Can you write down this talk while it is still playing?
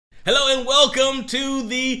Hello and welcome to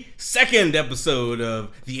the second episode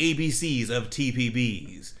of the ABCs of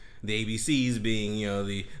TPBs. The ABCs being,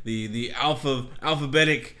 the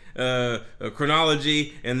alphabetic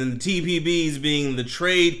chronology, and then the TPBs being the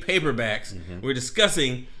trade paperbacks. We're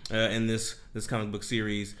discussing in this comic book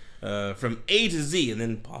series from A to Z, and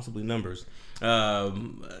then possibly numbers.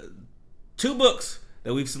 2 books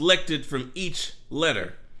that we've selected from each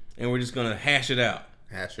letter, and we're just gonna hash it out.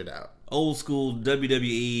 Old school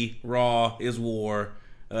WWE, Raw is War,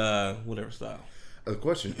 whatever style. The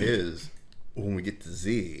question is, when we get to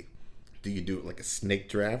Z, do you do it like a snake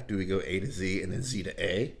draft? Do we go A to Z and then Z to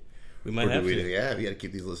A? We might have to. Yeah, we got to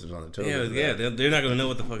keep these listeners on the toes. Yeah, they're not going to know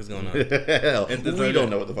what the fuck is going on. Hell, we don't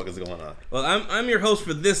know what the fuck is going on. Well, I'm your host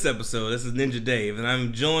for this episode. This is Ninja Dave, and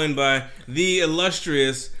I'm joined by the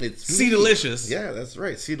illustrious C Delicious. Yeah, that's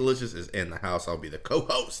right. C Delicious is in the house. I'll be the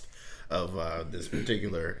co-host of this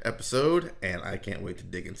particular episode, and I can't wait to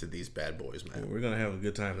dig into these bad boys, man. We're gonna have a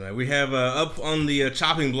good time tonight. We have up on the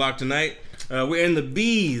chopping block tonight. We're in the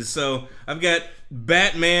B's, so I've got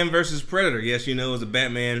Batman versus Predator. Yes, you know, it was a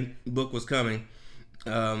Batman book was coming,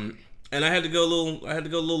 and I had to go a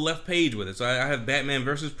little left page with it. So I have Batman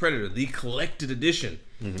versus Predator, the collected edition,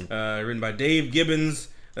 written by Dave Gibbons.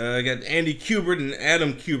 I got Andy Kubert and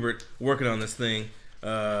Adam Kubert working on this thing.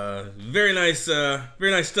 Very nice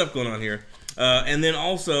stuff going on here. And then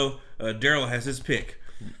also, Daryl has his pick,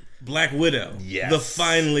 Black Widow. Yes. The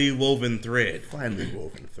finely woven thread.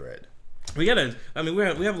 We have a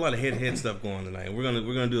lot of head stuff going on tonight. We're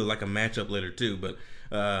gonna do like a matchup later too. But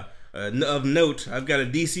of note, I've got a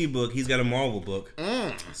DC book. He's got a Marvel book.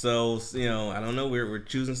 So I don't know. We're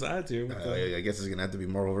choosing sides here. I guess it's gonna have to be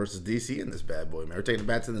Marvel versus DC in this bad boy, man. We're taking it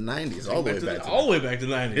back to the '90s, all the way back to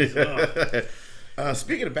the '90s.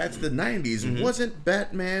 Speaking of back to the 90s, wasn't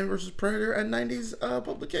Batman versus Predator a 90s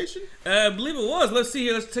publication? I believe it was. Let's see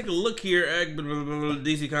here. Let's take a look here.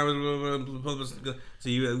 DC Comics. So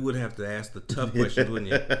you would have to ask the tough questions,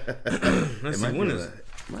 wouldn't you? Let's see. When is it?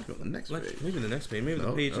 Might be on the next page. Maybe the next page. Maybe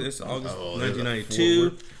the page. This is August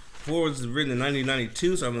 1992. Forward was written in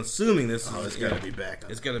 1992, so I'm assuming this is. It's got to be back.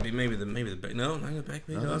 It's got to be maybe the back. No, not the back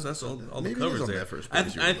page. No, that's all the covers there. I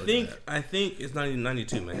think it's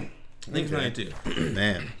 1992, man. I think it's 92.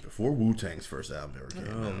 Man, before Wu-Tang's first album ever came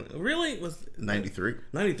out. Really? Was 93?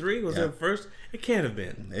 93 was their first? It can't have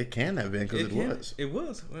been. It can have been because it was. It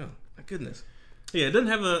was. Well, my goodness. Yeah, it doesn't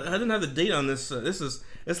have I didn't have the date on this. This is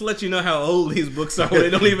to let you know how old these books are. They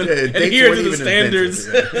don't even adhere to the standards.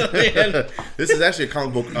 This is actually a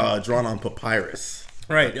comic book drawn on papyrus.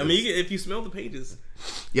 Right. I mean, if you smell the pages.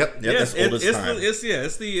 Yep. That's old as time. It's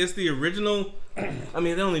the original. I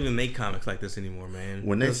mean, they don't even make comics like this anymore, man.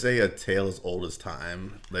 When they say a tale is old as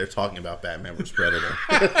time, they're talking about Batman vs. Predator.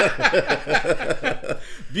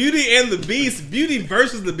 Beauty and the Beast. Beauty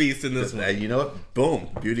versus the Beast in this one. You know what?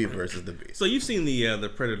 Boom. Beauty versus the Beast. So you've seen the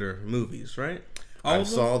Predator movies, right? I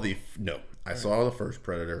saw the first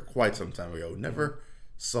Predator quite some time ago. Never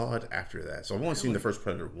saw it after that. So I've only seen the first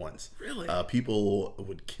Predator once. Really? People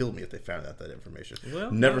would kill me if they found out that information. Well,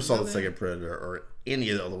 never saw the second Predator or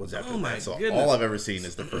any of the other ones after that. So all I've ever seen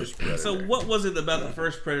is the first Predator. So what was it about the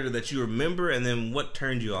first Predator that you remember, and then what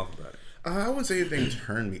turned you off about it? I wouldn't say anything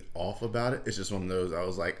turned me off about it. It's just one of those, I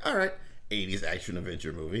was like, all right, 80s action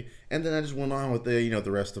adventure movie. And then I just went on with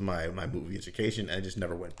the rest of my movie education, and I just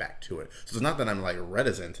never went back to it. So it's not that I'm like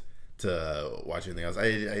reticent to watch anything else.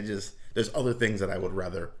 I just there's other things that I would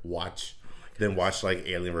rather watch than watch like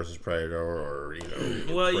Alien versus Predator or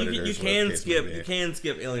Well, you can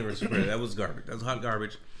skip Alien versus Predator. That was garbage. That was hot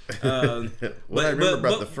garbage. What I remember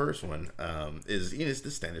about the first one is it's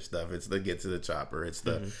the standard stuff. It's the get to the chopper. It's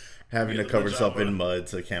the having to cover himself in mud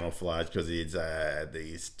to camouflage because he's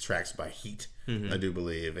these tracks by heat. I do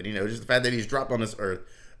believe, and just the fact that he's dropped on this earth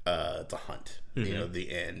to hunt.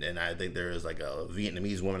 The end, and I think there is like a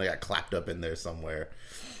Vietnamese woman that got clapped up in there somewhere.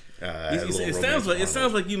 It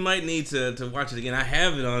sounds like you might need to watch it again. I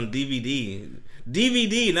have it on DVD,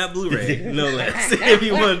 not Blu-ray, no less. If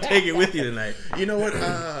you want to take it with you tonight. You know what?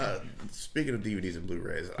 Speaking of DVDs and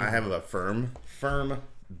Blu-rays, I have a firm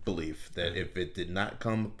belief that if it did not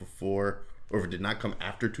come before, or if it did not come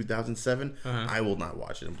after 2007, I will not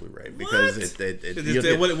watch it on Blu-ray because it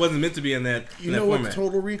wasn't meant to be in that. You know what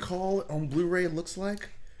Total Recall on Blu-ray looks like?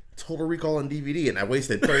 Total Recall on DVD, and I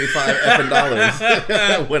wasted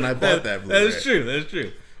 $35 when I bought that Blu-ray. That is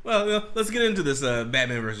true. Well, let's get into this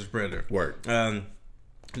Batman versus Predator. Word. As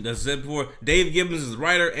I said before, Dave Gibbons is the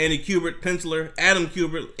writer, Andy Kubert, penciler, Adam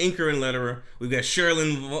Kubert, inker and letterer. We've got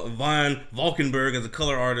Sherilyn Von Valkenburg as a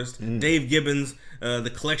color artist, Dave Gibbons,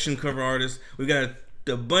 the collection cover artist. We've got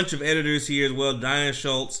a bunch of editors here as well, Diane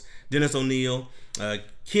Schultz, Dennis O'Neil.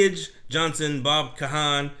 Kij Johnson, Bob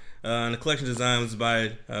Kahan, and the collection design was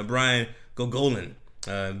by Brian Gogolin.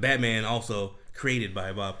 Batman also created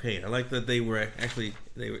by Bob Kane. I like that they were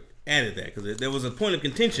added that because there was a point of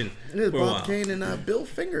contention for a while. Bob Kane and Bill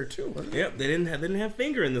Finger too, wasn't it? Yep, they didn't have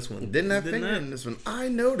Finger in this one. Didn't have Finger in this one. I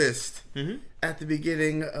noticed at the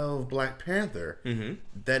beginning of Black Panther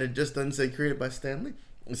that it just doesn't say created by Stan Lee.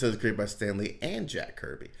 It says created by Stan Lee and Jack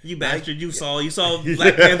Kirby. You bastard! You saw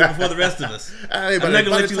Black Panther before the rest of us. I'm not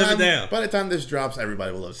gonna let you live it down. By the time this drops,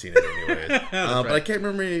 everybody will have seen it anyway. But I can't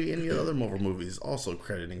remember any other Marvel movies also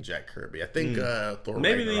crediting Jack Kirby. I think Thor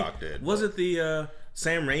Ragnarok did. Was it the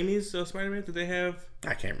Sam Raimi's Spider-Man that they have?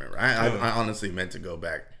 I can't remember. I honestly meant to go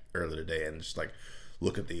back earlier today and just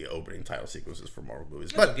look at the opening title sequences for Marvel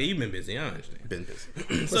movies. But okay, you've been busy. I understand. Been busy.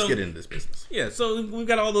 Let's get into this business. Yeah, so we've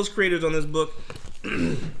got all those creators on this book.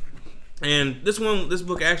 And this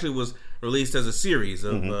book actually was released as a series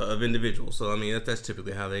of individuals. So I mean that's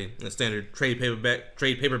typically how the standard trade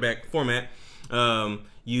paperback format.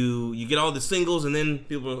 You get all the singles, and then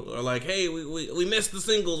people are like, "Hey, we missed the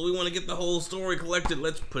singles. We want to get the whole story collected.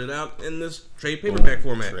 Let's put it out in this trade paperback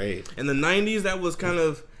format." In the '90s, that was kind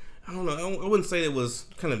of, I don't know, I wouldn't say it was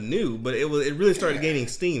kind of new, but it really started gaining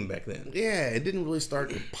steam back then. Yeah, it didn't really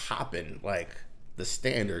start popping like the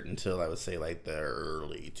standard until I would say like the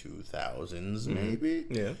early 2000s, maybe.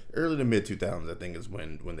 Yeah, early to mid 2000s, I think is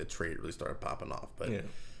when the trade really started popping off.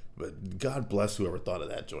 But God bless whoever thought of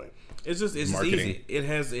that joint. It's easy. It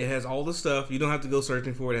has all the stuff. You don't have to go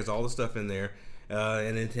searching for it. It has all the stuff in there,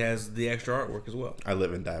 and it has the extra artwork as well. I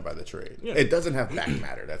live and die by the trade. Yeah. It doesn't have back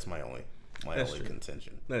matter. That's my only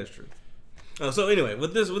contention. That is true. So anyway,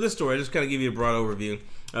 with this story, I just kind of give you a broad overview.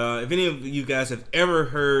 If any of you guys have ever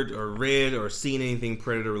heard or read or seen anything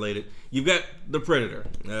Predator related, you've got the Predator,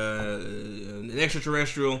 an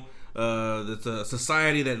extraterrestrial that's a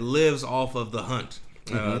society that lives off of the hunt.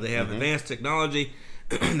 They have advanced technology.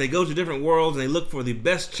 They go to different worlds and they look for the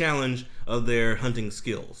best challenge of their hunting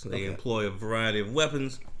skills. They employ a variety of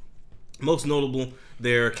weapons. Most notable,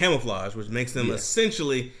 their camouflage, which makes them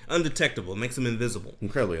essentially undetectable, makes them invisible.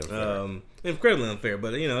 Incredibly unfair.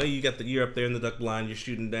 But you're up there in the duck blind, you're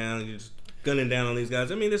shooting down, you're just gunning down on these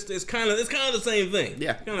guys. I mean, it's kind of the same thing.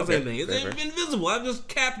 Yeah, kind of the same thing. It's invisible. I'm just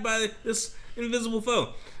capped by this invisible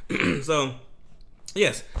foe. So.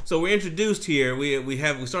 Yes, so we're introduced here.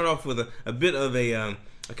 We start off with a bit of a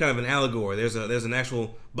kind of an allegory. There's an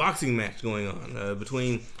actual boxing match going on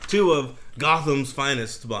between two of Gotham's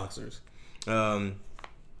finest boxers. It's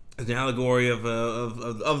an allegory of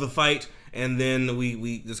the fight, and then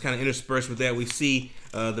we just kind of interspersed with that. We see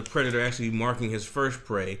the Predator actually marking his first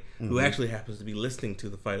prey, who actually happens to be listening to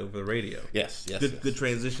the fight over the radio. Yes. Good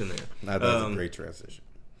transition there. That's a great transition.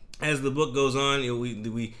 As the book goes on,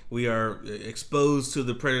 we are exposed to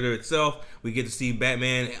the Predator itself. We get to see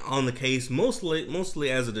Batman on the case,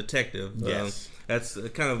 mostly as a detective. Yes, that's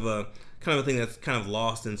kind of a thing that's kind of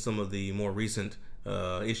lost in some of the more recent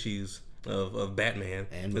issues of Batman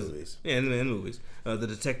and movies. And movies, the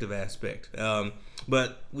detective aspect.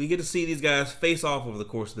 But we get to see these guys face off over the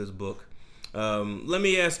course of this book. Let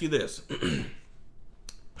me ask you this: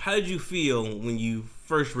 how did you feel when you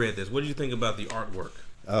first read this? What did you think about the artwork?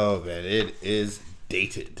 Oh man, it is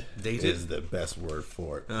dated. Dated is the best word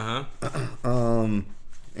for it.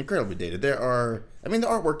 Incredibly dated. The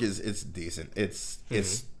artwork is decent. It's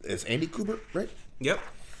Andy Kubert, right? Yep.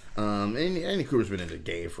 Andy Kubert's been in the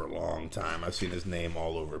game for a long time. I've seen his name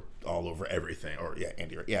all over everything.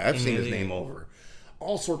 Andy. Yeah, I've seen his name over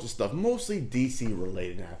all sorts of stuff, mostly DC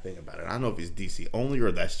related. Now I think about it, I don't know if he's DC only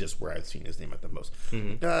or that's just where I've seen his name at the most.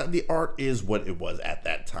 The art is what it was at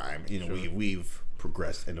that time. We've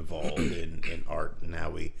progressed and evolved in art, and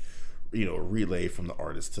now we relay from the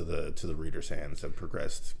artist to the reader's hands have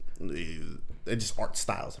progressed. Just art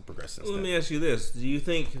styles have progressed since Let me ask you this: do you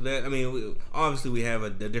think that obviously we have a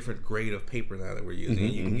different grade of paper now that we're using?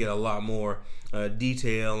 You can get a lot more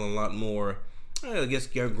detail and a lot more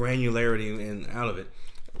granularity out of it.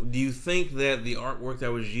 Do you think that the artwork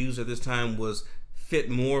that was used at this time was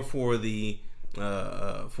fit more for the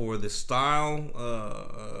style,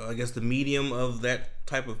 the medium of that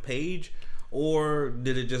type of page, or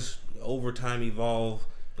did it just over time evolve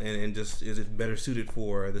and just is it better suited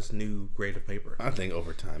for this new grade of paper? I think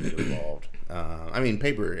over time it evolved.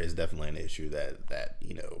 Paper is definitely an issue that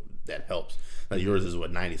helps. Now yours is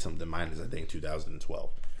 90 something, mine is I think 2012.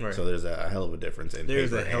 Right. So there's a hell of a difference in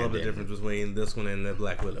there's a hell of a difference between this one and the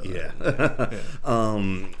Black Widow. Yeah.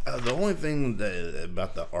 The only thing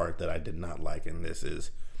about the art that I did not like in this is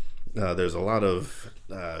There's a lot of,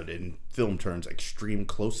 in film terms, extreme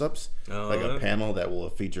close-ups. Like a panel that will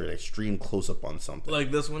feature an extreme close-up on something.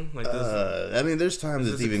 Like this one? Like this? I mean, there's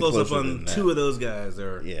times it's even close-up on two of those guys.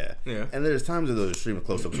 Yeah. And there's times that those extreme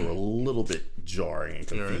close-ups are a little bit jarring and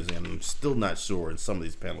confusing. Right. I'm still not sure in some of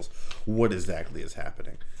these panels what exactly is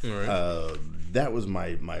happening. Right. That was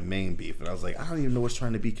my main beef. And I was like, I don't even know what's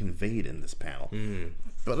trying to be conveyed in this panel. Mm.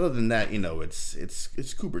 But other than that, it's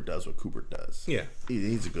Kubert does what Kubert does. Yeah,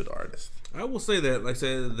 he's a good artist. I will say that, like I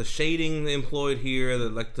said, the shading employed here,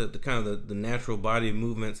 the kind of the natural body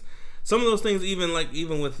movements, some of those things, even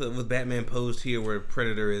with Batman posed here, where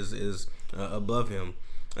Predator is above him,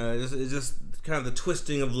 it's just kind of the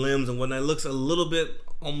twisting of limbs and whatnot. It looks a little bit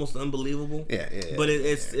almost unbelievable. Yeah. But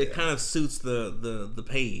it kind of suits the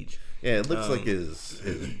page. Yeah, it looks like his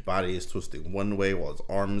body is twisting one way while his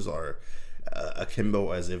arms are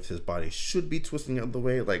akimbo, as if his body should be twisting the other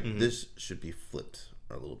way. Like this should be flipped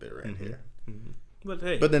a little bit right here.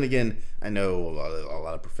 But then again, I know a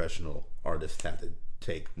lot of professional artists have to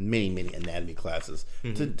take many anatomy classes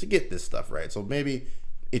to get this stuff right. So maybe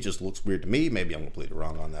it just looks weird to me. Maybe I'm completely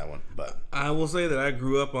wrong on that one. But I will say that I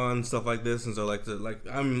grew up on stuff like this, and so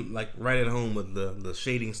I'm right at home with the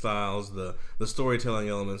shading styles, the storytelling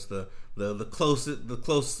elements, the close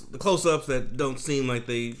ups that don't seem like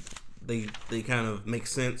they kind of make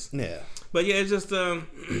sense. Yeah. But yeah, it's just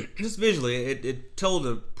visually, it told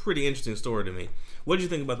a pretty interesting story to me. What did you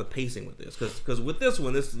think about the pacing with this? Because with this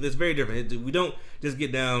one, it's very different. We don't just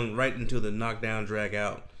get down right into the knockdown, drag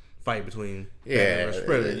out fight between Batman and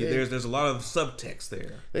Predator. There's a lot of subtext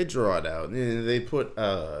there. They draw it out. They put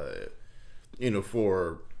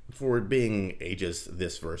for being ages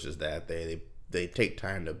this versus that, they take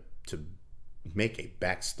time to make a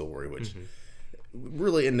backstory, which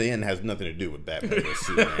really in the end has nothing to do with Batman or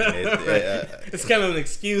Superman. It's kind of an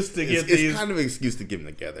excuse to get these. It's kind of an excuse to get them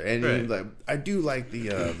together, and I do like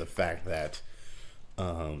the fact that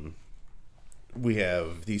we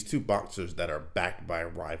have these two boxers that are backed by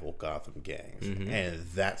rival Gotham gangs, and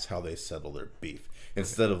that's how they settle their beef.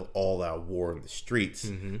 Instead of all-out war in the streets,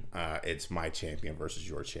 it's my champion versus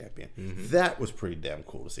your champion. That was pretty damn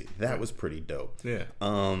cool to see. That was pretty dope. Yeah.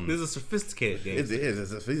 This is a sophisticated game. It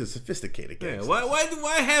is. It's a sophisticated game. Yeah.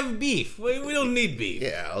 Why have beef? We don't need beef.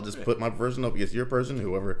 Yeah, I'll just put my person up against your person.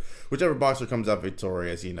 Whichever boxer comes out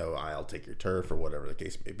victorious, I'll take your turf or whatever the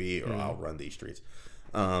case may be, or I'll run these streets.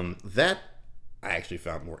 That I actually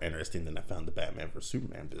found more interesting than I found the Batman vs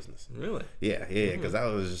Superman business. Really? Yeah, because I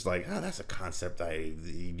was just like, that's a concept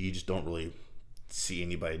you just don't really see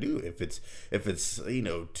anybody do. If it's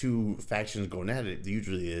two factions going at it,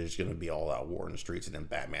 usually there's going to be all out war in the streets, and then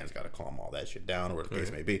Batman's got to calm all that shit down, or what the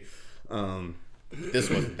case may be. This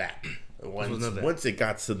wasn't that. Once it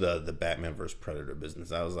got to the Batman vs Predator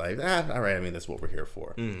business, I was like, all right. I mean, that's what we're here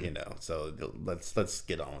for, So let's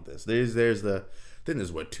get on with this. There's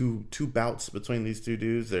two bouts between these two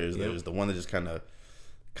dudes. There's the one that just kind of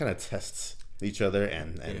tests each other,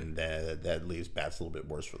 and that leaves Bats a little bit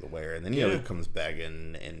worse for the wear. And then he comes back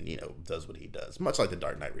and does what he does, much like the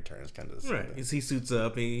Dark Knight Returns kind of. Right. He suits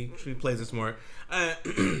up. He plays it smart.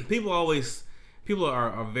 People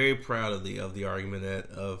are very proud of the argument that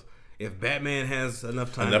if Batman has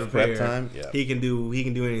enough time to prepare, he can do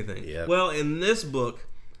anything. Yeah. Well, in this book,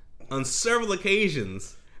 on several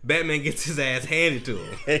occasions, Batman gets his ass handed to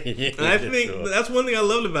him. And I think that's one thing I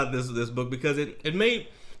loved about this book, because it made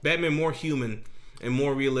Batman more human and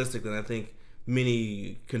more realistic than I think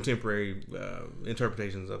many contemporary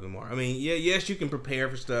interpretations of him are. I mean, yes, you can prepare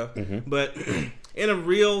for stuff, but in a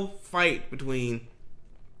real fight between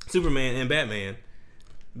Superman and Batman,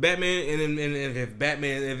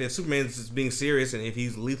 if Superman's being serious and if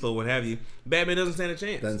he's lethal, what have you, Batman doesn't stand a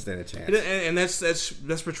chance. And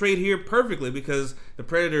that's portrayed here perfectly, because the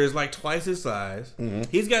Predator is like twice his size.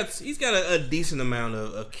 He's got a decent amount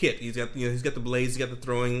of kit. He's got the blades. He's got the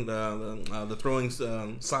throwing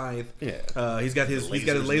scythe. Yeah. He's got his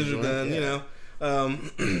laser gun. Yeah.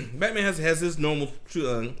 Batman has his normal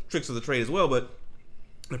tricks of the trade as well, but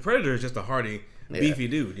the Predator is just a hardy, beefy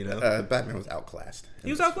dude, Batman was outclassed. He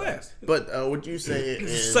was outclassed. But would you say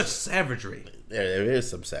such savagery? There is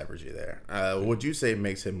some savagery there. Would you say it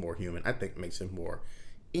makes him more human? I think it makes him more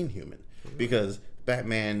inhuman, because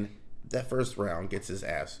Batman, that first round, gets his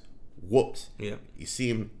ass whooped. Yeah. You see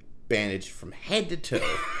him bandaged from head to toe.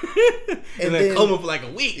 and then coma for like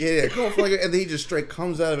a week. Yeah, coma for like and then he just straight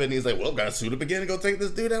comes out of it and he's like, well, gotta suit up again and go take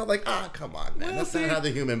this dude out. Like, come on, man. That's not how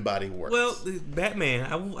the human body works. Well, Batman,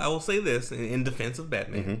 I will say this in defense of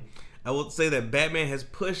Batman. I will say that Batman has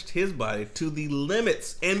pushed his body to the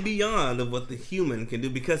limits and beyond of what the human can do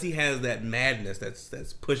because he has that madness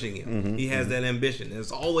that's pushing him. He has that ambition.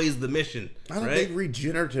 It's always the mission. I don't think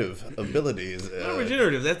regenerative abilities. Not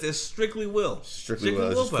regenerative. That's strictly will. Strictly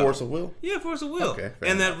will. Force of will. Yeah, force of will. Okay,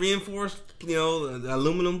 and that reinforced,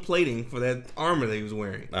 aluminum plating for that armor that he was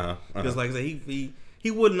wearing. Because, like I said, he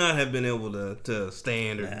would not have been able to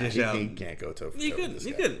stand or dish out. He can't go toe for toe. He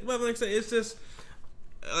couldn't. But like I said, it's just.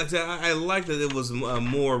 Like I said, I like that it was a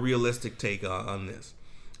more realistic take on this.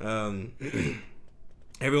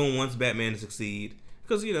 Everyone wants Batman to succeed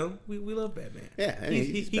because we love Batman. Yeah, I mean,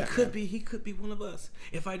 he could be one of us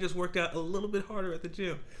if I just worked out a little bit harder at the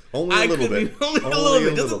gym. Only a little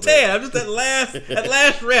bit, just a tad. I'm just that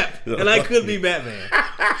last rep, and I could be Batman.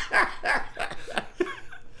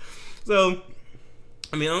 So,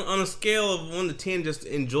 I mean, on a scale of 1 to 10, just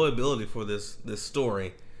enjoyability for this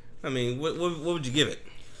story. I mean, what would you give it?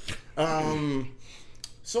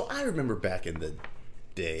 So I remember back in the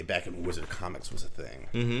day, back when Wizard Comics was a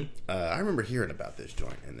thing, I remember hearing about this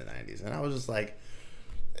joint in the 90s, and I was just like,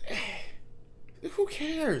 who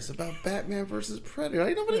cares about Batman versus Predator?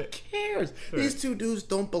 Like, nobody cares. These two dudes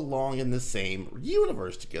don't belong in the same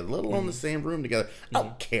universe together, let alone the same room together. I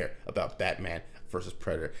don't care about Batman versus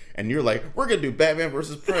Predator, and you're like, we're gonna do Batman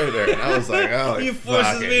versus Predator, and I was like, oh, you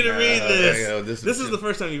forces me to read this. This is the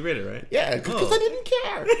first time you read it, right? Yeah, because I didn't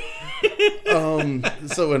care.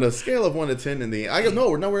 So in a scale of 1 to 10,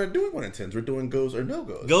 we're not doing 1 to 10s. We're doing goes or no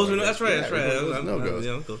goes. Goes or no? That's right. That's right. No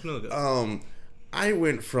goes. I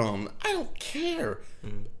went from I don't care,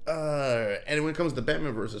 and when it comes to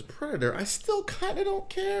Batman versus Predator, I still kind of don't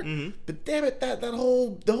care. But damn it, the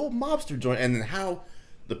whole mobster joint, and then how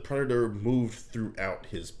the Predator moved throughout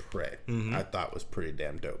his prey, I thought was pretty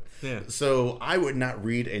damn dope. Yeah. So I would not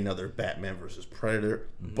read another Batman versus Predator,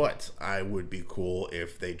 but I would be cool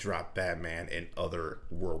if they dropped Batman in other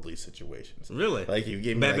worldly situations. Really? Like you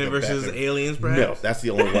gave me Batman versus aliens, perhaps? No, that's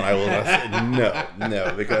the only one I will not say.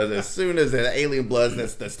 No, because as soon as that alien blood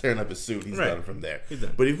that's tearing up his suit, he's done from there. He's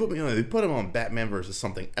done. But if you put him on Batman versus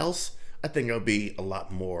something else, I think I'll be a lot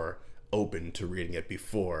more open to reading it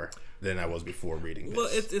than I was before reading this. Well,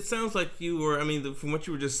 it sounds like you were, from what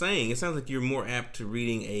you were just saying, it sounds like you're more apt to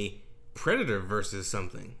reading a Predator versus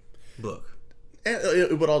something book. And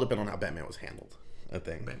it would all depend on how Batman was handled, I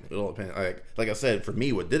think. It all depends. Like I said, for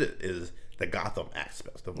me, what did it is the Gotham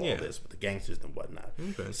aspect of all this with the gangsters and whatnot.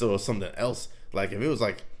 Okay. So something else, like if it was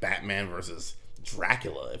like Batman versus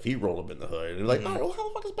Dracula, if he rolled up in the hood, and like, all right, well, how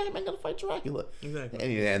the fuck is Batman gonna fight Dracula?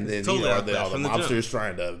 Exactly. And then totally are the monsters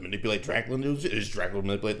trying to manipulate Dracula? Is Dracula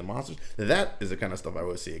manipulate the monsters? That is the kind of stuff I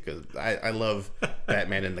would see because I love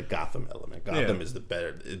Batman in the Gotham element. Gotham is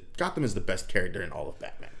the best character in all of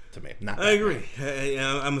Batman to me. I agree.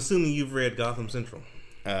 I'm assuming you've read Gotham Central.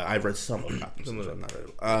 I've read some of Gotham Central. I've not read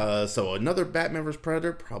it. So another Batman versus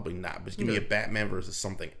Predator, probably not. But give me a Batman versus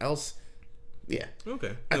something else. Yeah.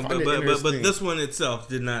 Okay. But this one itself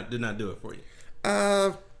did not do it for you.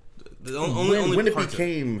 When it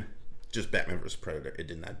became just Batman vs. Predator, it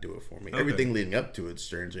did not do it for me. Okay. Everything leading up to it,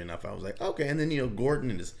 strangely enough, I was like, okay. And then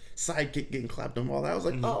Gordon and his sidekick getting clapped and all that. I was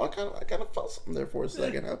like, oh, I kind of felt something there for a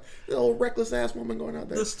second. The old reckless ass woman going out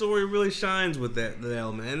there. The story really shines with that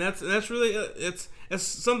element, and that's really it's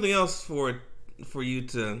something else for you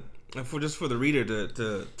to for the reader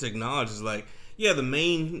to acknowledge is like. Yeah, the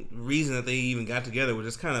main reason that they even got together was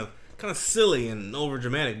just kind of silly and over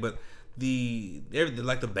dramatic, but the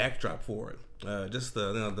backdrop for it, just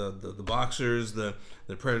the boxers, the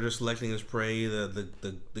Predator selecting his prey,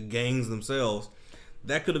 the gangs themselves,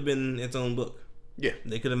 that could have been its own book. Yeah,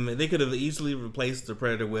 they could have easily replaced the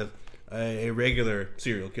Predator with a regular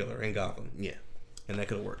serial killer in Gotham. Yeah, and that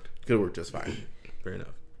could have worked. Could have worked just fine. Fair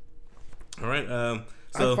enough. All right.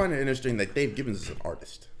 I find it interesting that Dave Gibbons is an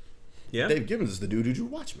artist. Yeah, Dave Gibbons is the dude who drew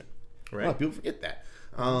Watchmen. Right. A lot of people forget that.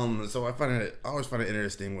 So I always find it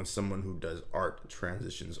interesting when someone who does art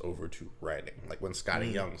transitions over to writing. Like when Scotty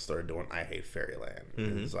Young started doing I Hate Fairyland.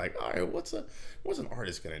 It's like, all right, what's an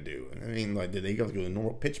artist gonna do? I mean, like, did they go through the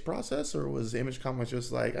normal pitch process, or was Image Comics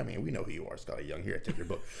just like, I mean, we know who you are, Scotty Young. Here, take your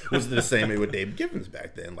book. Was it the same way with Dave Gibbons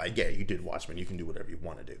back then? Like, yeah, you did Watchmen, you can do whatever you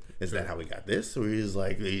want to do. Is that how we got this? Or he's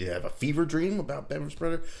like, you have a fever dream about Batman vs.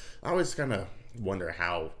 Predator? I always kind of wonder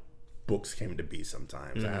how books came to be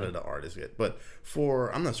sometimes. How did the artist get? But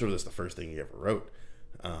I'm not sure that's the first thing he ever wrote.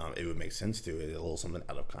 It would make sense to it, a little something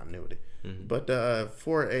out of continuity. But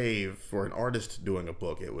for an artist doing a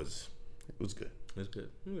book, it was good. It's good.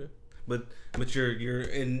 Okay. But your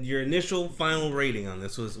initial final rating on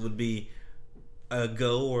this would be a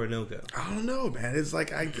go or a no go? I don't know, man. It's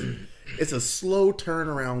like it's a slow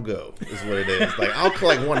turnaround go, is what it is. Like I'll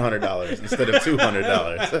collect $100 instead of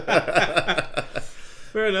 $200.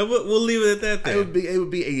 Fair enough. We'll leave it at that. Then. It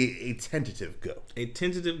would be a tentative go. A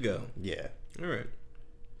tentative go. Yeah. All right.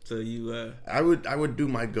 So you. I would do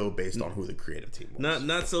my go based on who the creative team was.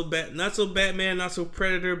 Not so Batman, not so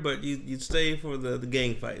Predator, but you'd stay for the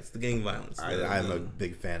gang fights, the gang violence. I'm a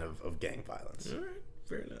big fan of gang violence. All right.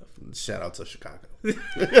 Fair enough. Shout out to Chicago.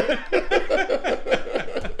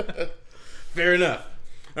 Fair enough.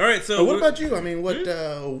 All right. So what about you? I mean, what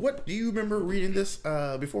do you remember reading this?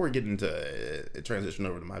 Before we get into transition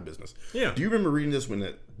over to my business. Yeah. Do you remember reading this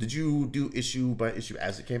did you do issue by issue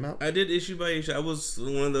as it came out? I did issue by issue. I was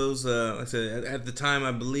one of those. Like I said, at the time,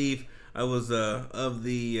 I believe I was of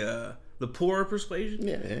the poorer persuasion.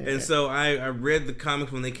 Yeah. So I read the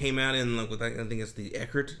comics when they came out in I think it's the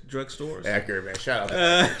Eckerd drugstores. Eckerd, man. Shout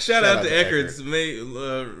out to Eckerds. May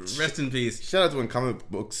rest in peace. Shout out to when comic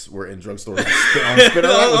books were in drugstores on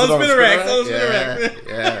spinner racks.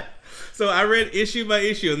 Yeah. So I read issue by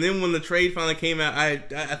issue, and then when the trade finally came out, I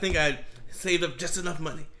think I saved up just enough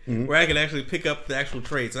money where I could actually pick up the actual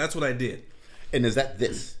trade. So that's what I did. And is that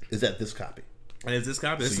this copy? And is this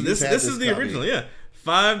copy? So this is the copy. original, yeah.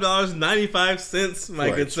 $5.95, my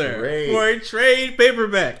good sir, trade. for a trade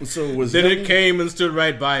paperback. So it came and stood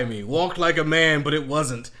right by me, walked like a man, but it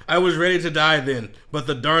wasn't. I was ready to die then, but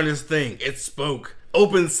the darndest thing, it spoke.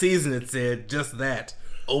 Open season, it said, just that.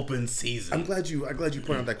 Open season. I'm glad you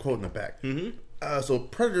pointed out that quote in the back. Mm-hmm. So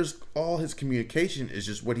Predator's all his communication is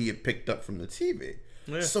just what he had picked up from the TV.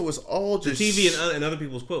 Yeah. So it's all just the TV and other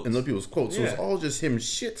people's quotes. So it's all just him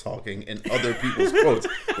shit talking in other people's quotes,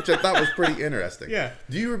 which I thought was pretty interesting. Yeah.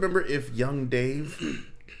 Do you remember if young Dave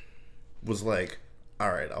was like,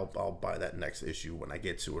 "All right, I'll buy that next issue when I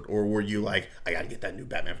get to it," or were you like, "I got to get that new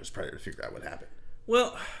Batman vs Predator to figure out what happened"?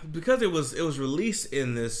 Well, because it was released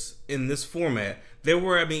in this format, there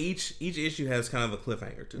were each issue has kind of a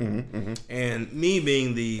cliffhanger to it, and me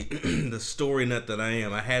being the story nut that I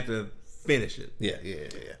am, I had to finish it. Yeah.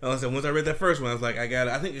 Like I said, once I read that first one, I was like, I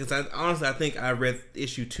think I read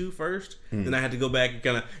issue 2 first. Then I had to go back and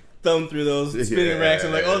kind of thumb through those spinning racks.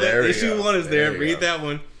 I'm like, oh, that issue 1 is there. Read that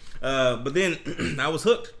one. But then I was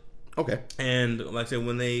hooked. Okay. And like I said,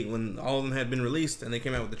 when all of them had been released and they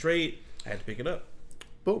came out with the trade, I had to pick it up.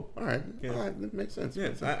 Boom. All right. That makes sense.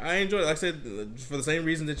 Yeah, I enjoyed it. Like I said, for the same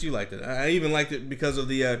reason that you liked it. I even liked it because of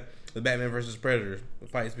the Batman versus Predator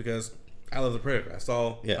fights, because I love the Predator. I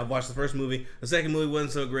watched the first movie. The second movie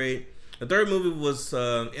wasn't so great. The third movie was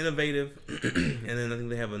innovative, and then I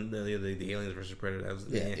think they have the Aliens versus Predator. That was,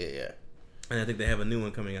 yeah. And I think they have a new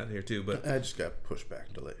one coming out here too. But I just got pushed back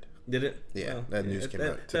and delayed. Did it? Yeah, that news came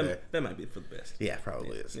out today. That might be for the best. Yeah,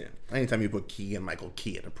 probably is. Yeah. Anytime you put Key and Michael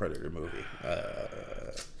Key in a Predator movie,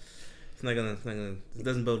 it's not gonna. It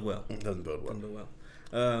doesn't bode well.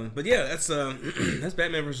 But yeah, that's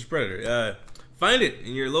Batman versus Predator. Find it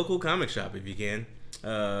in your local comic shop if you can.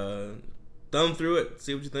 Thumb through it,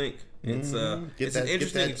 see what you think. It's an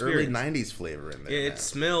interesting experience. Early '90s flavor in there. Yeah, it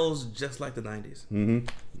smells just like the '90s.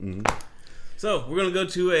 So we're gonna go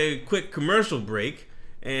to a quick commercial break,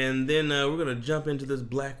 and then we're gonna jump into this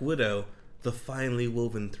Black Widow, the finely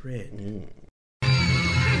woven thread.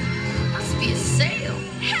 Must be a sale.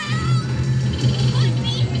 Help! Put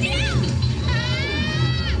me down!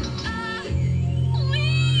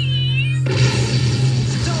 Please!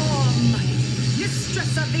 Storm,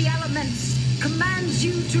 mistress of the elements, commands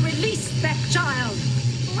you to release that child.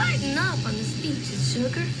 Lighten up on the speeches,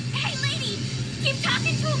 sugar. Hey, lady! Keep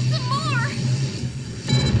talking to him some more!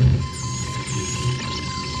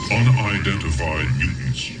 Unidentified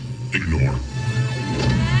mutants. Ignore.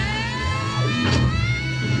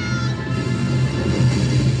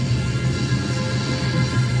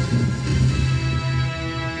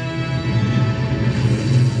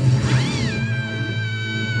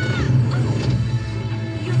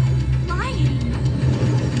 You're lying.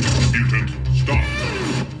 Mutant, stop.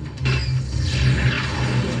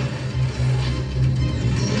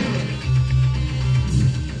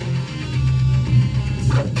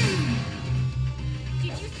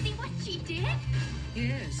 Did you see what she did?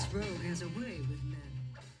 Yes, Rogue has a way with men.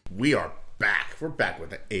 We are back. We're back with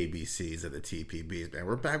the ABCs of the TPBs, man.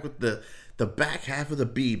 We're back with the back half of the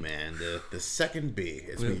B, man. The second B.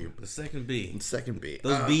 The second B. The second B.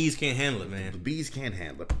 Those bees can't handle it, man. The bees can't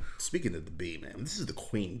handle it. Speaking of the bee, man, this is the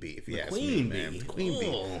queen bee, if you ask queen me, man. bee. The queen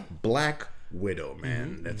bee. Black Widow,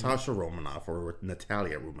 man. Natasha Romanoff, or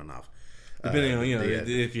Natalia Romanoff. Depending on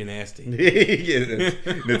if you're nasty.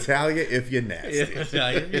 Natalia, if you're nasty. Yeah,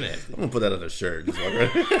 Natalia, if you're nasty. I'm gonna put that on a shirt.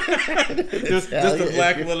 Just just the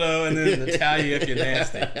Black Widow and then Natalia, if you're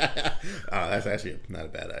nasty. That's actually not a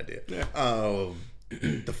bad idea. Yeah.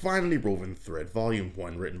 The Finally Woven Thread, Volume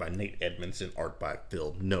 1, written by Nate Edmondson, art by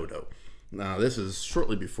Phil Noto. Now, this is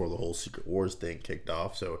shortly before the whole Secret Wars thing kicked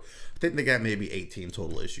off, so I think they got maybe 18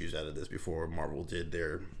 total issues out of this before Marvel did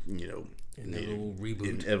their,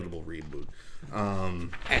 inevitable reboot.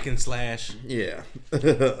 Hack and slash. Yeah.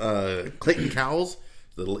 Clayton Cowles,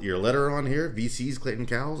 your letter on here, VC's Clayton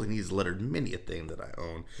Cowles, and he's lettered many a thing that I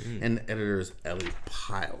own. And the editor is Ellie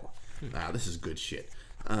Pyle. This is good shit.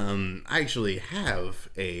 I actually have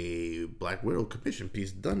a Black Widow commission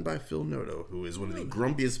piece done by Phil Noto, who is one of the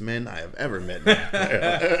grumpiest men I have ever met.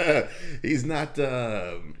 He's not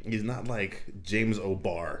like James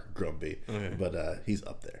O'Barr grumpy, but he's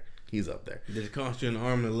up there. He's up there. Did it cost you an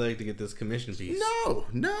arm and a leg to get this commission piece?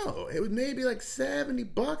 No. It was maybe like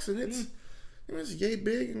 $70, and it's yay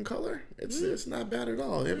big in color. It's not bad at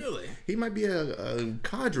all. Really? He might be a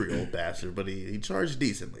cadre old bastard, but he charged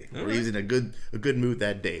decently. Or he's in a good mood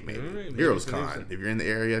that day, maybe. Right, Heroes Con. If you're in the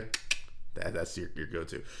area, that's your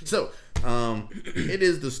go-to. So, it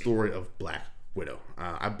is the story of Black Widow.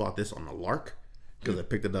 I bought this on a lark because I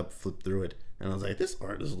picked it up, flipped through it, and I was like, this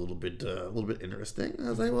art is a little bit interesting. And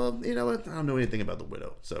I was like, well, you know what? I don't know anything about the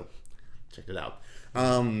Widow, so checked it out.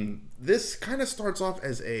 This kind of starts off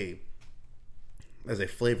as a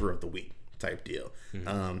flavor of the week type deal.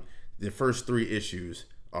 The first 3 issues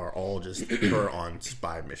are all just her on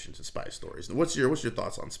spy missions and spy stories. What's your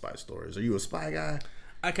thoughts on spy stories? Are you a spy guy?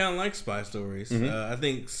 I kind of like spy stories. I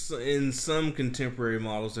think in some contemporary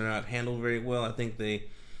models they're not handled very well. I think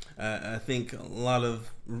I think a lot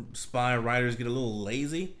of spy writers get a little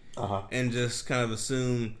lazy and just kind of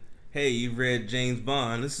assume, hey, you've read James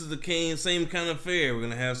Bond. This is the same kind of fare. We're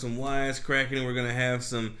gonna have some wisecracking. We're gonna have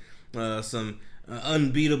some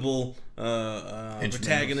unbeatable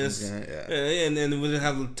protagonists, and then we'll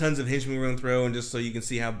have tons of henchmen we're gonna throw, and just so you can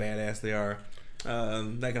see how badass they are,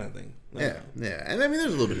 that kind of thing. Yeah, and I mean,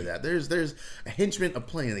 there's a little bit of that. There's a henchman, a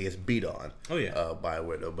plane that gets beat on. By a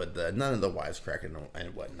widow, but none of the wisecracking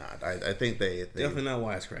and whatnot. I think they definitely not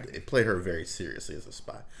wisecracking. They play her very seriously as a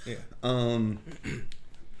spy. Yeah.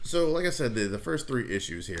 So, like I said, the first 3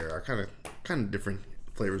 issues here are kind of different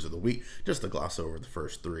flavors of the week. Just to gloss over the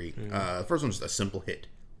first 3. The first one's just a simple hit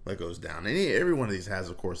that goes down, and every one of these has,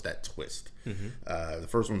 of course, that twist. The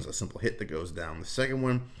first one's a simple hit that goes down. The second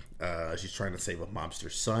one, she's trying to save a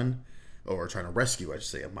mobster's son, or trying to rescue, I should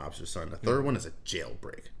say, a mobster's son. The third one is a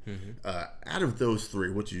jailbreak. Out of those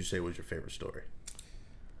 3, what did you say was your favorite story?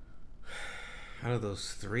 Out of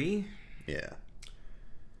those 3? Yeah.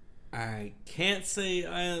 I can't say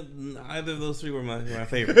either of those 3 were my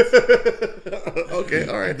favorites. Okay,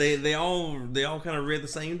 all right. They all kind of read the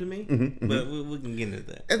same to me, but we can get into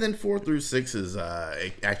that. And then 4 through 6 is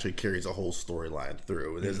it actually carries a whole storyline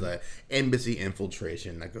through. There's the embassy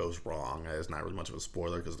infiltration that goes wrong. It's not really much of a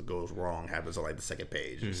spoiler because the goes wrong happens on like the second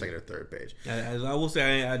page, second or third page. I will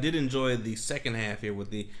say I did enjoy the second half here with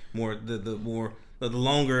the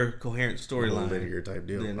longer coherent storyline, linear type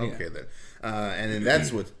deal. Okay, then, and then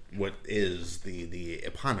that's what is the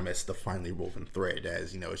eponymous, the Finally Woven Thread.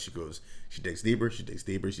 As you know, she digs deeper,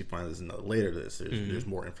 she finds another layer to this. There's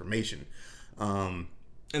more information. And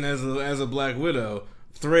as a Black Widow,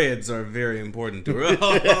 threads are very important to her.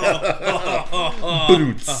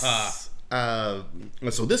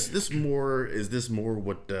 So this more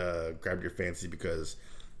what grabbed your fancy, because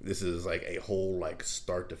this is like a whole like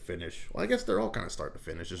start to finish. Well, I guess they're all kind of start to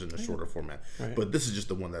finish, just in a shorter format. Right. But this is just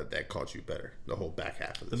the one that caught you better. The whole back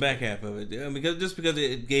half of this. The back half of it, because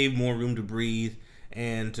it gave more room to breathe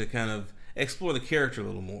and to kind of explore the character a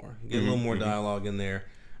little more, get a little more dialogue in there,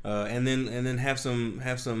 and then have some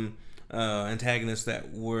antagonists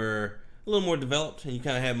that were a little more developed, and you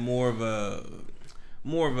kind of have more of a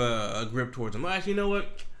grip towards them. Actually, you know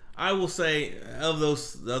what? I will say of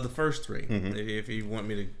the first 3, if you want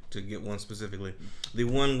me to get one specifically, the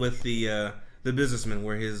one with the businessman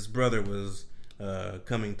where his brother was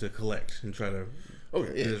coming to collect and try to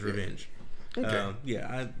get his revenge. I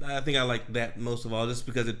think I like that most of all, just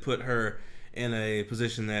because it put her in a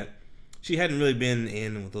position that she hadn't really been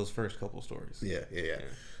in with those first couple stories.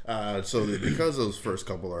 So because those first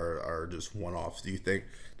couple are just one-offs, do you think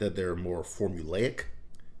that they're more formulaic?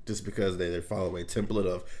 Just because they follow a template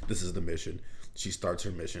of, this is the mission, she starts her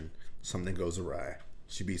mission, something goes awry,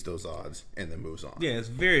 she beats those odds, and then moves on. Yeah, it's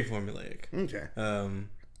very formulaic. Okay.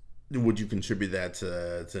 Would you contribute that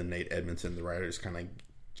to Nate Edmondson, the writer, just kind of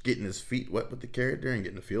getting his feet wet with the character and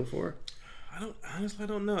getting a feel for her? I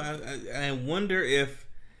don't know. I wonder if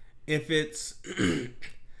it's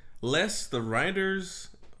less the writer's,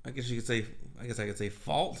 I guess I could say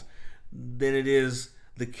fault than it is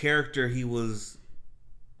the character he was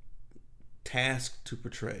tasked to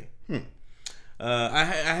portray.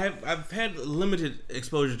 I've had limited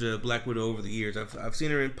exposure to Black Widow over the years. I've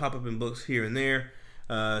seen her pop up in books here and there.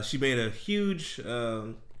 She made a huge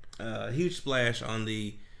splash on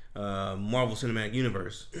the Marvel Cinematic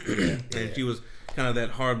Universe, and she was kind of that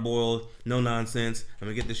hard boiled, no nonsense. I'm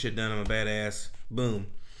gonna get this shit done. I'm a badass. Boom.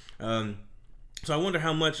 So I wonder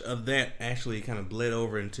how much of that actually kind of bled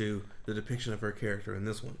over into the depiction of her character in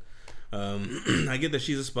this one. I get that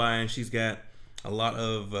she's a spy and she's got a lot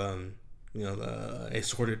of a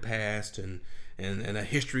sordid past and a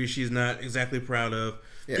history she's not exactly proud of.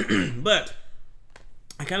 Yeah. But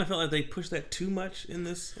I kind of felt like they pushed that too much in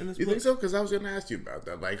this book. You think so? Because I was going to ask you about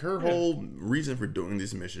that. Like, her whole reason for doing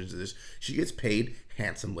these missions is she gets paid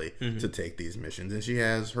handsomely to take these missions, and she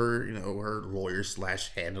has her, her lawyer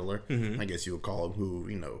 / handler, I guess you would call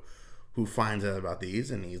him, who finds out about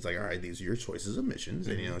these, and he's like, all right, these are your choices of missions,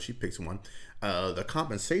 and she picks one. The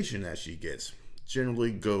compensation that she gets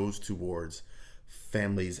generally goes towards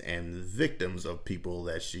families and victims of people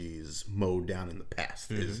that she's mowed down in the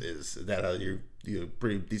past. Is that how you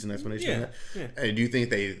pretty decent explanation of that? Yeah. And do you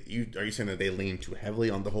think are you saying that they lean too heavily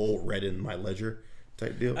on the whole read in my ledger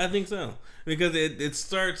type deal? I think so, because it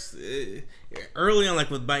starts early on, like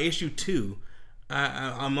by issue 2.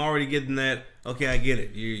 I'm already getting that. Okay, I get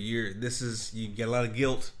it. You get a lot of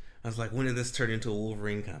guilt. I was like, when did this turn into a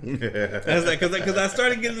Wolverine comic? I was like, because I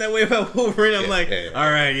started getting that way about Wolverine. I'm like,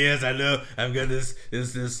 all right, yes, I know. I've got this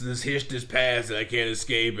past that I can't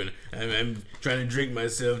escape, and I'm trying to drink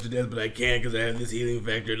myself to death, but I can't because I have this healing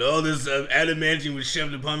factor, and all this adamantium was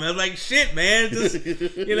shoved upon me. I was like, shit, man, just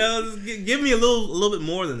give me a little bit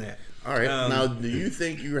more than that. All right. Now, do you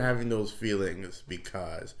think you're having those feelings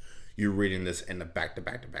because you're reading this in the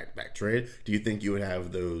back-to-back trade? Do you think you would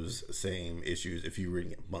have those same issues if you're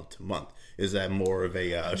reading it month to month? Is that more of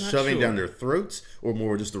a shoving down their throats, or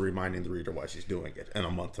more just a reminding the reader why she's doing it in a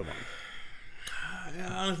month to month? I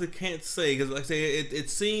honestly can't say, because like I say, it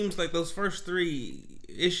seems like those first 3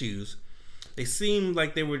 issues, they seemed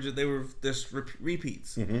like they were just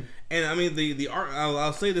repeats. And I mean the art.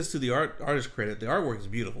 I'll say this to the artist credit. The artwork is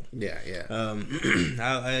beautiful. Yeah.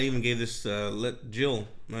 I even gave this let Jill,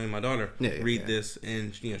 my daughter, read this,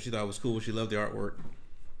 and she thought it was cool. She loved the artwork.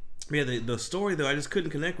 Yeah, the story though, I just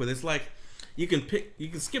couldn't connect with. It's like you can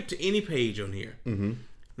skip to any page on here,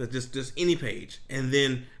 just any page, and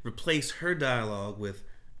then replace her dialogue with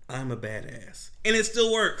 "I'm a badass," and it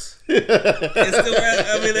still works. I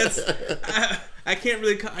mean, I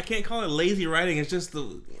can't call it lazy writing. It's just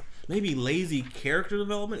maybe lazy character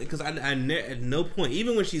development, because I at no point,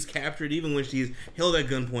 even when she's captured, even when she's held at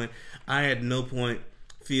gunpoint, I at no point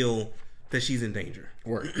feel that she's in danger.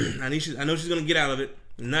 I know she's gonna get out of it,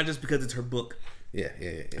 not just because it's her book. Yeah.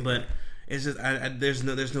 But it's just there's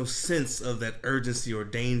no sense of that urgency or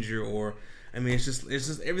danger, or I mean, it's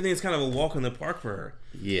just everything's kind of a walk in the park for her.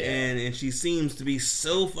 Yeah, and she seems to be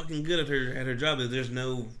so fucking good at her job that there's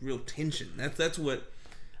no real tension. That's what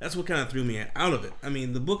kind of threw me out of it. I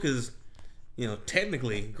mean, the book is,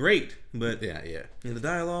 technically great, but the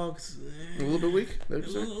dialogue's a little bit weak. A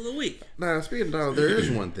little weak. Now, speaking of dialogue, there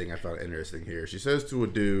is one thing I found interesting here. She says to a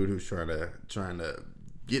dude who's trying to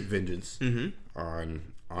get vengeance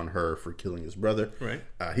on her for killing his brother. Right.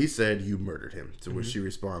 He said, "You murdered him." To which she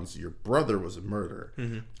responds, "Your brother was a murderer.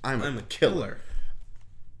 I'm a killer."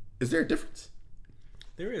 Is there a difference?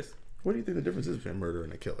 There is. What do you think the difference is between a murderer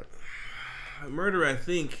and a killer? Murder, I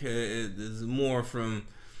think, is more from.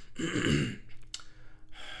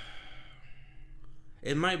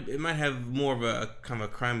 It might have more of a kind of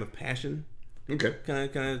a crime of passion. Okay.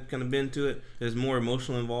 Kind of bend to it. There's more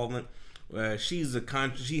emotional involvement. She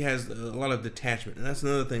has a lot of detachment, and that's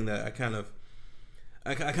another thing that I kind of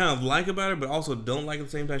like about her, but also don't like at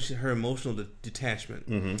the same time. Her emotional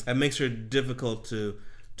detachment that makes her difficult to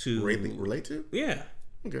relate to. Yeah.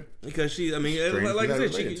 Okay. Because she, I mean, like I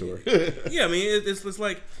said, yeah, I mean, it's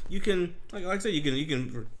like you can, like I said, you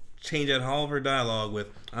can change out all of her dialogue with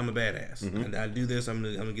 "I'm a badass," and I do this. I'm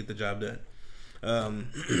gonna get the job done.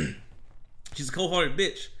 She's a cold-hearted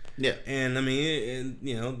bitch. Yeah. And I mean,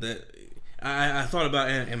 that. I thought about,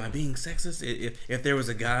 am I being sexist? If there was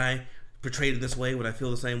a guy portrayed in this way, would I feel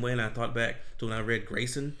the same way? And I thought back to when I read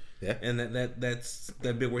Grayson, and that's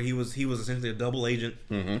that bit where he was essentially a double agent,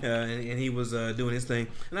 and he was doing his thing,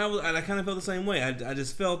 and I kind of felt the same way. I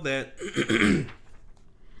just felt that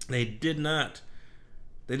they did not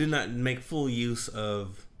make full use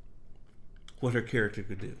of what her character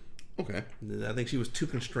could do. Okay. I think she was too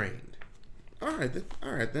constrained. All right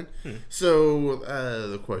then. So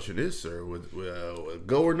the question is, sir, would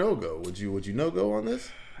go or no go? Would you no go on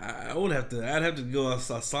this? I would have to. I'd have to go a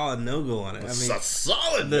solid no go on it. I mean, a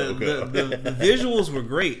solid no go. The visuals were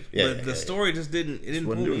great, Yeah, but the story just didn't. It didn't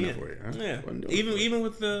pull me in. For you, huh? Yeah, even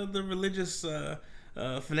with the religious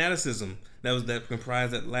fanaticism that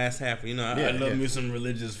comprised that last half. You know, I love me some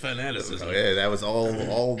religious fanaticism. Oh, yeah, that was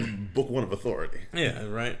all book one of authority. Yeah,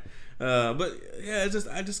 right. But yeah,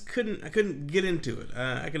 I just couldn't get into it.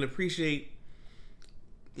 I can appreciate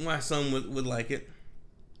why some would like it.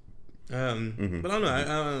 But I don't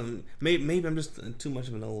know. Maybe I'm just too much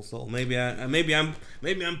of an old soul. Maybe I'm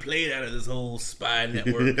played out of this whole spy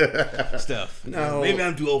network stuff. No, maybe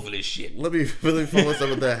I'm too old for this shit. Let me follow up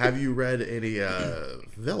with that. Have you read any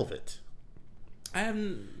Velvet? I have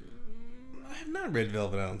not read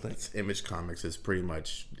Velvet. I don't think. Image Comics is pretty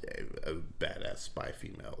much a badass spy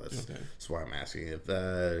female. That's why I'm asking if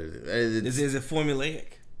is it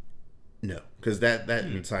formulaic? No, because that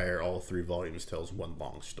entire all 3 volumes tells one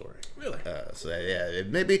long story. Really? So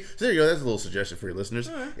maybe. So there you go. That's a little suggestion for your listeners.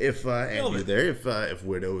 Right. If and you there, if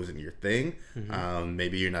Widow isn't your thing,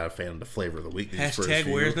 maybe you're not a fan of the flavor of the week.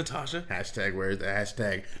 Hashtag where's Natasha? Hashtag where's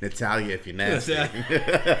hashtag Natalia if you're nasty.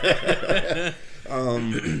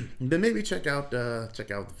 Then maybe check out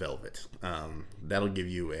Velvet. That'll give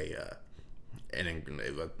you a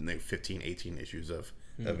 15, 18 issues of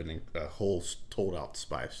a whole told out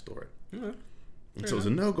spy story. So it's a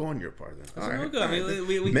no-go on your part then. All right. No-go. I mean,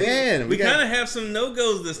 we kind of have some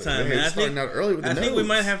no-goes this time. Man, starting out early with the I think we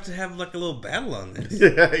might have to have like a little battle on this.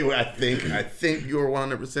 I think you're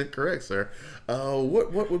 100% correct, sir.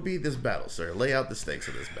 What would be this battle, sir? Lay out the stakes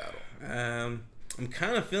of this battle. I'm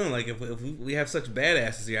kind of feeling like if we have such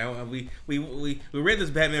badasses here, we read this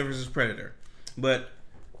Batman vs. Predator, but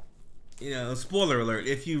you know, spoiler alert: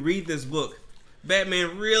 if you read this book,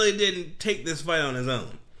 Batman really didn't take this fight on his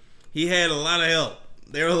own. He had a lot of help.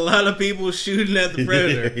 There were a lot of people shooting at the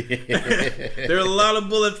Predator. There were a lot of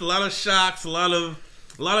bullets, a lot of shocks, a lot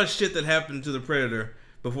of shit that happened to the Predator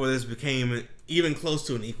before this became even close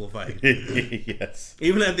to an equal fight. Yes.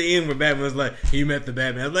 Even at the end where Batman was like, he met the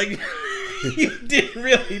Batman. I was like, you didn't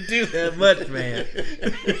really do that much, man.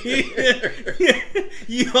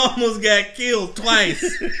 You almost got killed twice.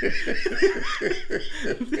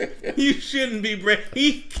 You shouldn't be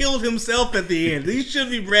he killed himself at the end. You shouldn't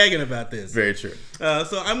be bragging about this. Very true.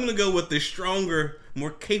 So I'm gonna go with the stronger,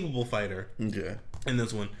 more capable fighter. Okay. In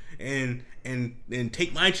this one, and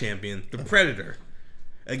take my champion, the Predator,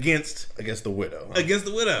 against the Widow. Against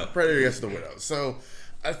the Widow. Predator against the Widow. So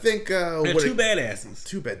I think two badasses.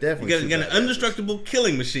 Too bad, definitely. You got an indestructible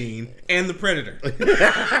killing machine and the Predator.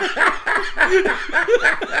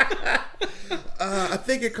 I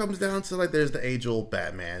think it comes down to like there's the age-old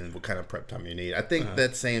Batman. What kind of prep time you need? I think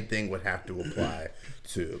that same thing would have to apply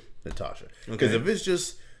to Natasha. Because if it's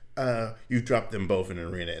just you drop them both in an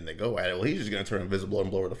arena and they go at it, well, he's just gonna turn invisible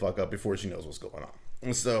and blow her the fuck up before she knows what's going on.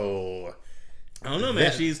 And so I don't know,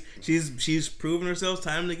 man. She's proven herself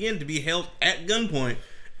time and again to be held at gunpoint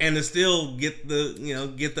and to still get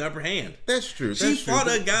the upper hand. That's true. She fought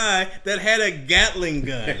a guy that had a Gatling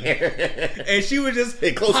gun, and she was just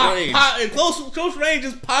in close range, close range,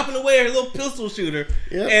 just popping away her little pistol shooter,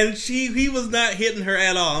 and he was not hitting her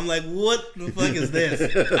at all. I'm like, what the fuck is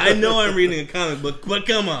this? I know I'm reading a comic book, but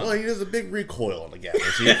come on. Well, he has a big recoil on the Gatling,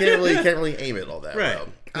 so you can't really aim it all that well.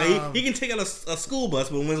 He can take out a school bus,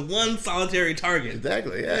 but with one solitary target.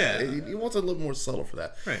 Exactly. Yeah. He wants a little more subtle for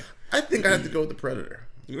that. Right. I think I have to go with the Predator.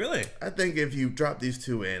 Really? I think if you drop these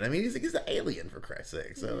two in, I mean, he's an alien for Christ's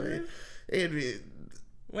sake. So it'd be.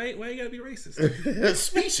 Why you gotta be racist?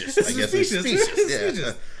 Specious, I guess. Specious.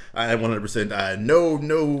 Yeah. I 100%.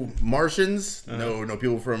 No Martians. No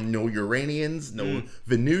people from Uranians. No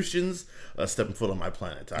Venusians. Stepping foot on my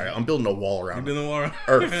planet. All right, I'm building a wall around. You're building a wall around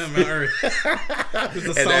Earth. It's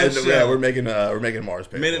a solid shell. We're making Mars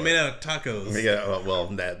paper. Made out of tacos. Well,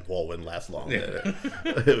 that wall wouldn't last long. Yeah.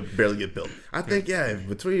 Barely get built. I think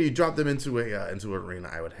between you drop them into an arena,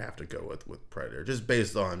 I would have to go with Predator, just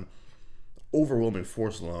based on overwhelming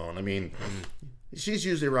force alone. I mean, she's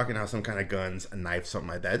usually rocking out some kind of guns, a knife, something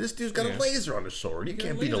like that. This dude's got a laser on his shoulder. You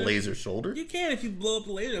can't beat a laser shoulder. You can if you blow up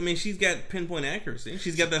the laser. I mean, she's got pinpoint accuracy.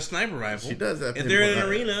 She's got that sniper rifle. She does that. If they're in an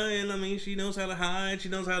arena, and I mean, she knows how to hide. She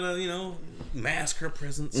knows how to, mask her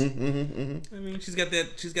presence. I mean, she's got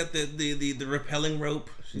the repelling rope.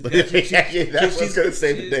 That's what's gonna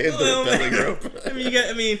save the day is the repelling rope.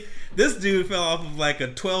 I mean, this dude fell off of like a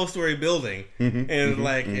 12-story building and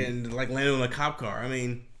landed on a cop car. I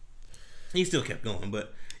mean. He still kept going,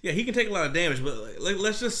 but yeah, he can take a lot of damage. But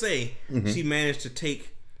let's just say she managed to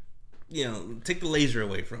take take the laser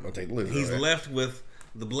away from him. I'll take the laser He's away. left with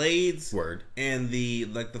the blades, and the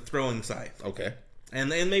throwing scythe. Okay, and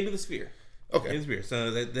maybe the spear. Okay, maybe the spear.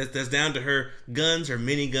 So that's down to her guns, her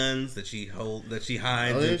mini guns that she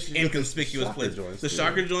hides in inconspicuous places. The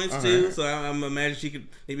shocker joints too. Right. So I'm imagining she could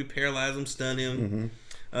maybe paralyze him, stun him.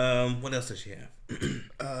 Mm-hmm. What else does she have?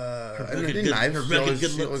 Knives.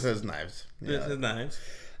 She always has knives. Yeah. Has knives.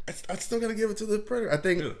 I'm still gonna give it to the Predator. I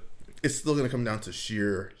think it's still gonna come down to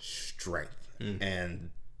sheer strength, and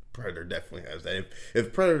Predator definitely has that.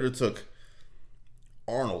 If Predator took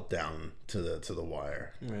Arnold down to the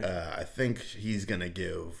wire, right. I think he's gonna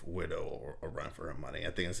give Widow a run for her money.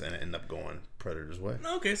 I think it's gonna end up going Predator's way.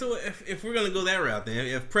 Okay, so if we're gonna go that route, then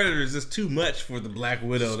if Predator is just too much for the Black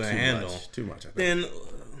Widow to handle, too much. I think. Then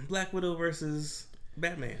Black Widow versus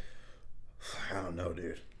Batman. I don't know,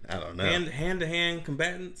 dude. I don't know. Hand-to-hand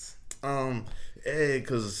combatants.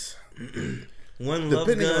 Because one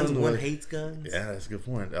loves guns, one hates guns. Yeah, that's a good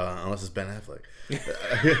point. Unless it's Ben Affleck.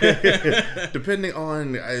 Depending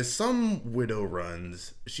on some Widow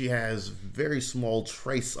runs, she has very small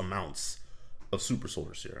trace amounts of super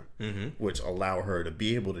soldier serum, which allow her to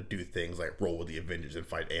be able to do things like roll with the Avengers and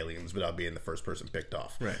fight aliens without being the first person picked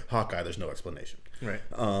off. Right. Hawkeye, there's no explanation. Right.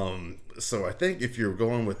 So I think if you're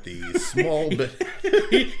going with the small bit,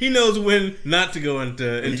 he knows when not to go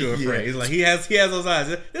into a fray. He's like he has those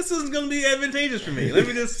eyes. This isn't going to be advantageous for me. Let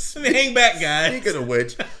me hang back, guys. Speaking of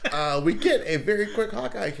which, we get a very quick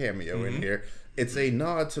Hawkeye cameo in here. It's a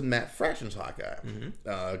nod to Matt Fraction's Hawkeye,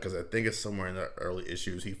 because I think it's somewhere in the early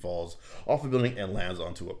issues he falls off a building and lands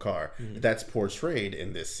onto a car. That's portrayed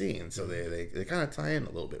in this scene, so they kind of tie in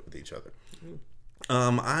a little bit with each other.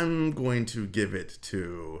 I'm going to give it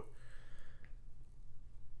to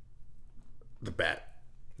the Bat.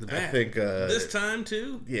 I think this time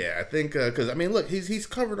too. Yeah, I think because look, he's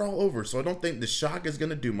covered all over, so I don't think the shock is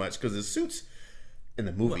going to do much because his suits. In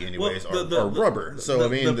the movie, anyways, are rubber. So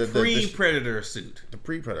the pre-Predator suit, the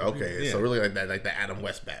pre-Predator. Okay, so really like that, like the Adam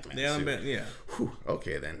West Batman. Yeah. Whew,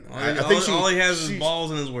 okay, then I think all he has is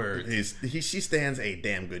balls in his words. She stands a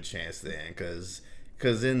damn good chance then, because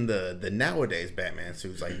in the nowadays Batman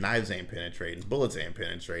suits, like knives ain't penetrating, bullets ain't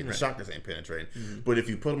penetrating, the shockers ain't penetrating. But if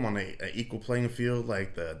you put them on an equal playing field,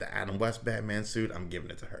 like the Adam West Batman suit, I'm giving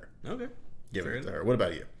it to her. Okay, giving it to her. What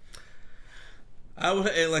about you? I would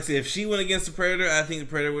like say if she went against the Predator, I think the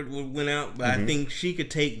Predator would win out. But I think she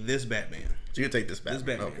could take this Batman. She could take this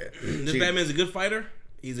Batman. Okay, this Batman's a good fighter.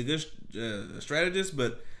 He's a good strategist.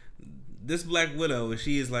 But this Black Widow,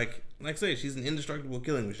 she is like I say, she's an indestructible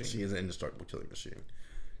killing machine. She is an indestructible killing machine,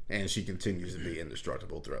 and she continues to be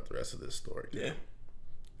indestructible throughout the rest of this story. Yeah.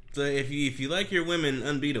 So if you like your women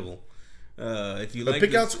unbeatable. If you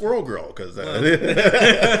pick out Squirrel Girl because the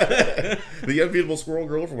Unbeatable Squirrel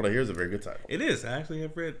Girl, from what I hear, is a very good title. It is. I actually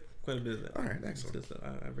have read quite a bit of that. All right, excellent.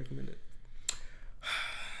 I recommend it.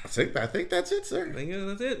 I think that's it, sir. I think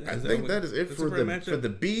that's it. I think that is it for the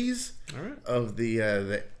B's of the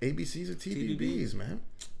ABCs of TVBs, man.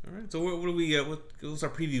 All right. So what do we? What's our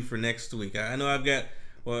preview for next week? I know I've got.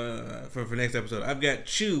 For next episode, I've got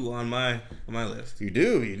Chew on my list. You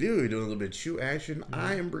do. You're doing a little bit of Chew action.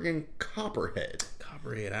 I am bringing Copperhead.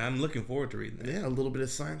 I'm looking forward to reading that. Yeah, a little bit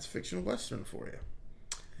of science fiction western for you.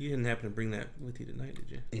 You didn't happen to bring that with you tonight,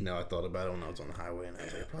 did you? I thought about it when I was on the highway, and I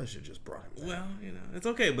was like, I probably should have just brought him back. Well, it's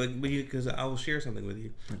okay, but because I will share something with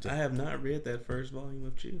you. I have not read that first volume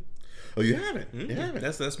of Chew. Oh, you haven't? You haven't?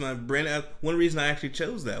 That's my brand. One reason I actually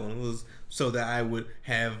chose that one was so that I would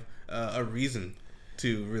have a reason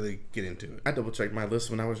to really get into it. I double checked my list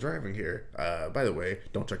when I was driving here. By the way,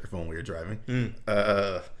 don't check your phone while you're driving.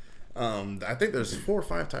 I think there's 4 or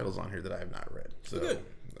 5 titles on here that I have not read. So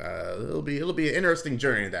it'll be an interesting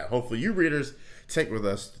journey that hopefully you readers take with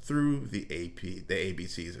us through the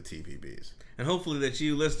ABCs of TVBs, and hopefully that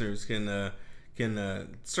you listeners can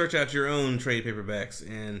search out your own trade paperbacks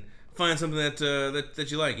and find something that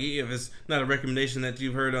you like. If it's not a recommendation that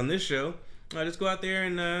you've heard on this show, just go out there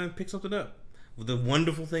and pick something up. The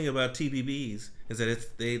wonderful thing about TPBs is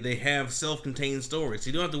that they have self-contained stories. So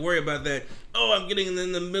you don't have to worry about that. Oh, I'm getting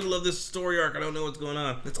in the middle of this story arc. I don't know what's going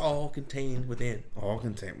on. It's all contained within. All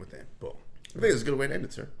contained within. Boom. I think it's a good way to end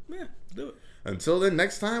it, sir. Yeah, do it. Until then,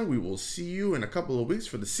 next time we will see you in a couple of weeks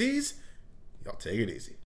for the C's. Y'all take it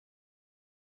easy.